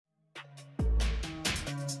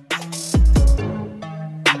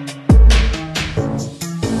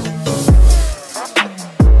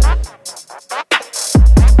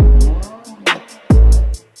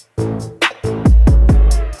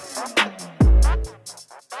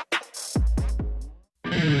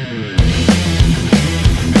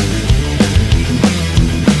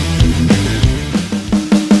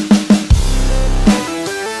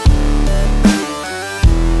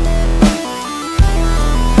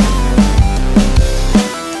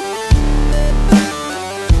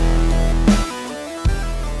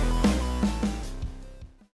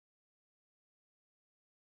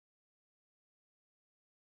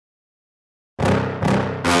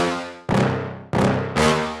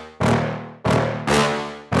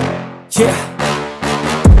Yeah.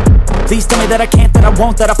 Please tell me that I can't, that I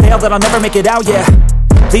won't, that I fail, that I'll never make it out, yeah.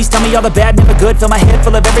 Please tell me all the bad, never good, fill my head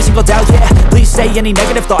full of every single doubt, yeah. Please say any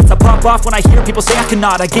negative thoughts, I pop off when I hear people say I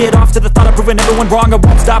cannot. I get off to the thought of proving everyone wrong, I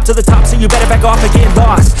won't stop to the top, so you better back off and get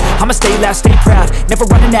lost. I'ma stay loud, stay proud, never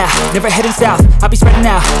running out, never heading south. I'll be spreading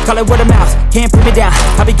out, call it word of mouth, can't put me down,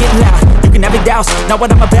 I'll be getting loud. You can have it douse, not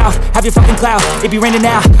what I'm about, have your fucking cloud. It be raining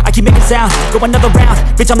now, I keep making sound, go another round,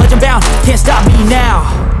 bitch I'm legend bound, can't stop me now.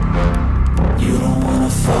 You don't wanna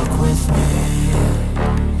fuck with me,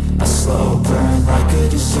 a slow burn like a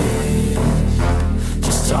disease.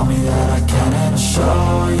 Just tell me that I can and I'll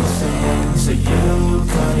show you things that you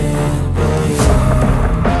couldn't believe.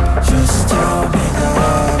 Just tell me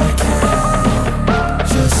that I can.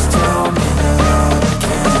 Just tell me that I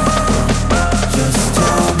can. Just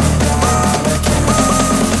tell me that I can.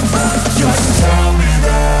 Just tell me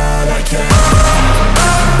that I can.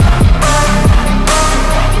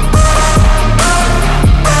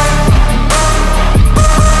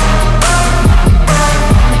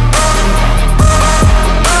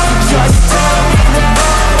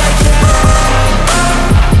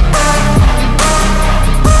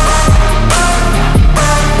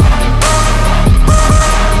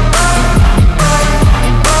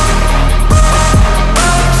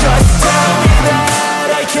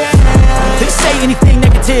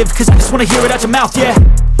 Cause I just wanna hear it out your mouth, yeah.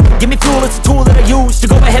 Give me fuel, it's a tool that I use to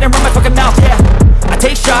go ahead and run my fucking mouth, yeah. I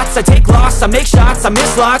take shots, I take loss, I make shots, I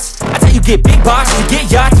miss lots. I tell you get big box, you get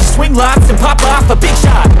yachts, you swing lots and pop off a big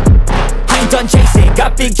shot. I ain't done chasing,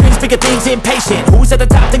 got big dreams, bigger things, impatient. Who's at the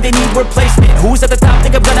top think they need replacement? Who's at the top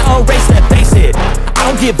think I'm gonna erase that? Face it, I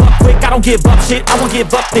don't give up quick, I don't give up shit, I won't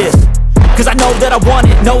give up this. Cause I know that I want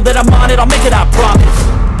it, know that I'm on it, I'll make it, I promise.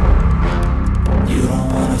 You don't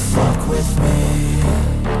wanna fuck with me,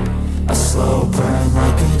 a slow burn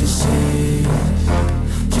like a disease.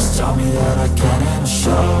 Just tell me that I can and I'll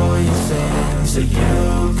show you things that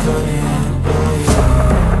you couldn't believe.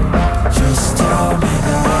 Just tell me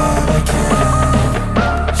that I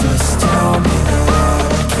can. Just tell me that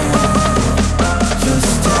I can.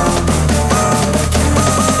 Just tell me that I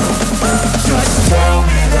can. Just tell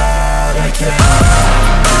me that I can.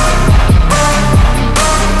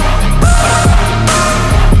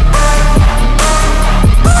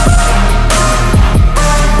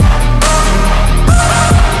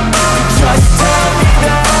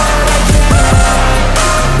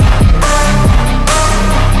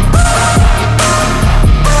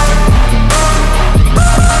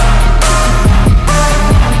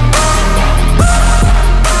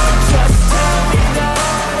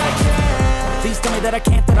 That I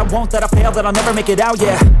can't, that I won't, that I fail, that I'll never make it out,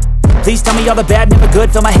 yeah. Please tell me all the bad, never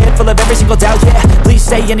good, fill my head full of every single doubt, yeah. Please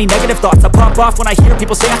say any negative thoughts, I pop off when I hear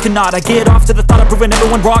people say I cannot. I get off to the thought of proving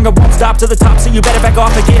everyone wrong, I won't stop to the top, so you better back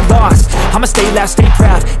off and get lost. I'ma stay loud, stay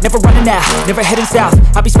proud, never running out, never heading south.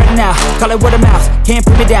 I'll be spreading out, call it word of mouth, can't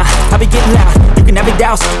put me down, I'll be getting loud. You can have it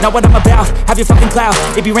douse, not what I'm about, have your fucking cloud.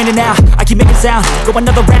 It be raining now, I keep making sound, go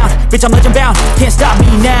another round, bitch I'm legend bound, can't stop me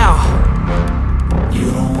now.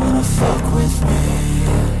 You don't wanna fuck with me,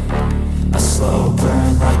 a slow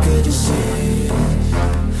burn like a disease.